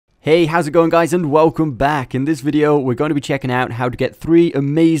Hey, how's it going guys, and welcome back. In this video, we're going to be checking out how to get 3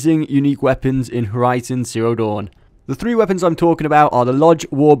 amazing unique weapons in Horizon Zero Dawn. The 3 weapons I'm talking about are the Lodge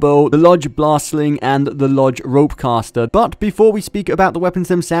Warbow, the Lodge Blast Sling, and the Lodge Ropecaster. But before we speak about the weapons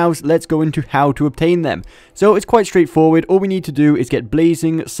themselves, let's go into how to obtain them. So it's quite straightforward. All we need to do is get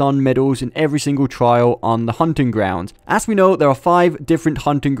Blazing Sun medals in every single trial on the hunting grounds. As we know, there are 5 different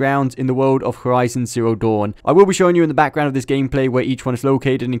hunting grounds in the world of Horizon Zero Dawn. I will be showing you in the background of this gameplay where each one is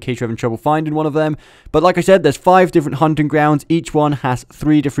located in case you're having trouble finding one of them. But like I said, there's 5 different hunting grounds. Each one has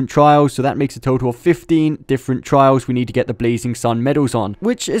 3 different trials, so that makes a total of 15 different trials we need to get the Blazing Sun medals on,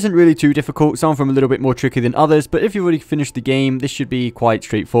 which isn't really too difficult. Some of them a little bit more tricky than others, but if you've already finished the game, this should be quite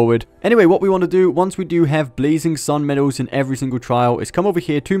straightforward. Anyway, what we want to do once we do have Blazing Sun medals in every single trial is come over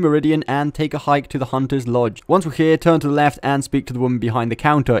here to Meridian and take a hike to the Hunter's Lodge. Once we're here, turn to the left and speak to the woman behind the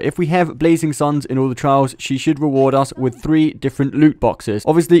counter. If we have Blazing Suns in all the trials, she should reward us with 3 different loot boxes,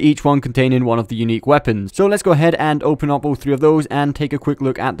 obviously each one containing one of the unique weapons. So let's go ahead and open up all 3 of those and take a quick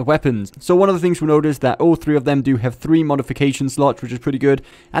look at the weapons. So one of the things we'll notice that all 3 of them do have 3 modification slots, which is pretty good,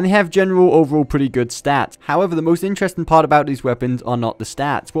 and they have general overall pretty good stats. However, the most interesting part about these weapons are not the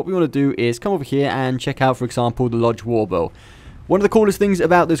stats. What we want to do is come over here and check out, for example, the Lodge Warbow. One of the coolest things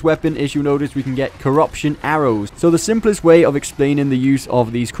about this weapon is you'll notice we can get corruption arrows. So the simplest way of explaining the use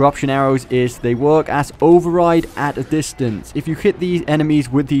of these corruption arrows is they work as override at a distance. If you hit these enemies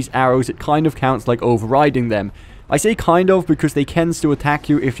with these arrows, it kind of counts like overriding them. I say kind of because they can still attack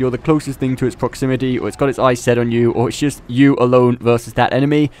you if you're the closest thing to its proximity, or it's got its eyes set on you, or it's just you alone versus that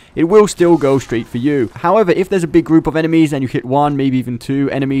enemy. It will still go straight for you. However, if there's a big group of enemies and you hit 1, maybe even 2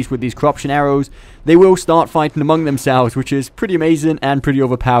 enemies with these corruption arrows, they will start fighting among themselves, which is pretty amazing and pretty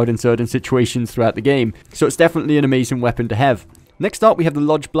overpowered in certain situations throughout the game. So it's definitely an amazing weapon to have. Next up, we have the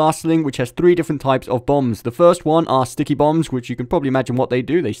Lodge Blast Sling, which has 3 different types of bombs. The first one are sticky bombs, which you can probably imagine what they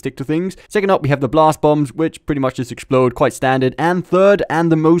do. They stick to things. Second up, we have the blast bombs, which pretty much just explode, quite standard. And third,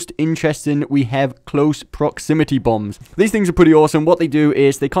 and the most interesting, we have close proximity bombs. These things are pretty awesome. What they do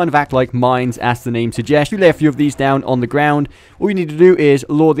is they kind of act like mines, as the name suggests. You lay a few of these down on the ground. All you need to do is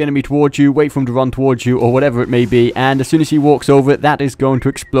lure the enemy towards you, wait for him to run towards you, or whatever it may be. And as soon as he walks over, that is going to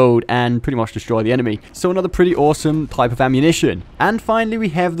explode and pretty much destroy the enemy. So another pretty awesome type of ammunition. And finally, we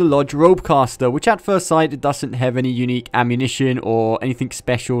have the Lodge Ropecaster, which at first sight, it doesn't have any unique ammunition or anything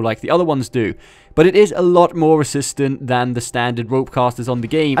special like the other ones do. But it is a lot more resistant than the standard Ropecasters on the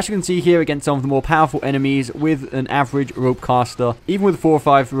game. As you can see here, against some of the more powerful enemies with an average Ropecaster, even with 4 or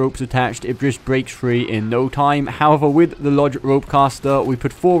 5 ropes attached, it just breaks free in no time. However, with the Lodge Ropecaster, we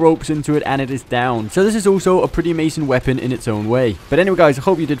put 4 ropes into it and it is down. So this is also a pretty amazing weapon in its own way. But anyway guys, I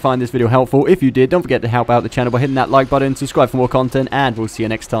hope you did find this video helpful. If you did, don't forget to help out the channel by hitting that like button, subscribe for more content, and we'll see you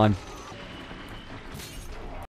next time.